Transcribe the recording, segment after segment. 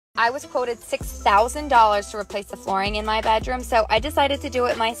I was quoted $6,000 to replace the flooring in my bedroom, so I decided to do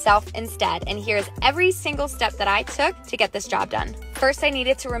it myself instead. And here's every single step that I took to get this job done. First, I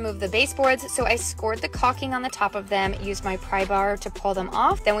needed to remove the baseboards, so I scored the caulking on the top of them, used my pry bar to pull them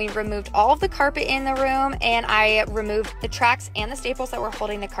off. Then we removed all of the carpet in the room, and I removed the tracks and the staples that were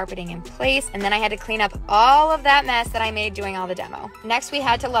holding the carpeting in place. And then I had to clean up all of that mess that I made doing all the demo. Next, we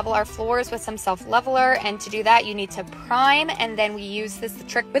had to level our floors with some self-leveler, and to do that, you need to prime, and then we use this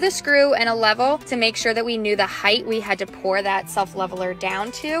trick with a screw and a level to make sure that we knew the height we had to pour that self-leveler down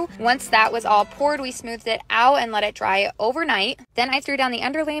to. Once that was all poured, we smoothed it out and let it dry overnight. Then I threw down the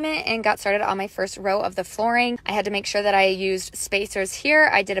underlayment and got started on my first row of the flooring. I had to make sure that I used spacers here.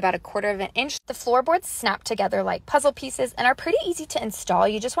 I did about 1/4 of an inch. The floorboards snap together like puzzle pieces and are pretty easy to install.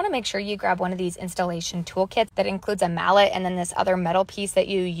 You just want to make sure you grab one of these installation toolkits that includes a mallet and then this other metal piece that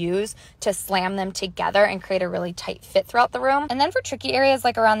you use to slam them together and create a really tight fit throughout the room. And then for tricky areas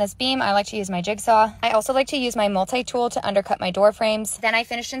like around this beam, I like to use my jigsaw. I also like to use my multi-tool to undercut my door frames. Then I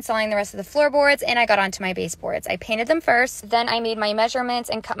finished installing the rest of the floorboards and I got onto my baseboards. I painted them first, then I made my measurements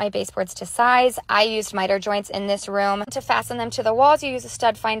and cut my baseboards to size. I used miter joints in this room. To fasten them to the walls, you use a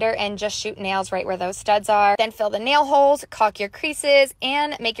stud finder and just shoot nails right where those studs are. Then fill the nail holes, caulk your creases,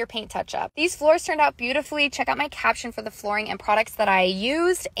 and make your paint touch up. These floors turned out beautifully. Check out my caption for the flooring and products that I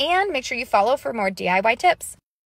used, and make sure you follow for more DIY tips.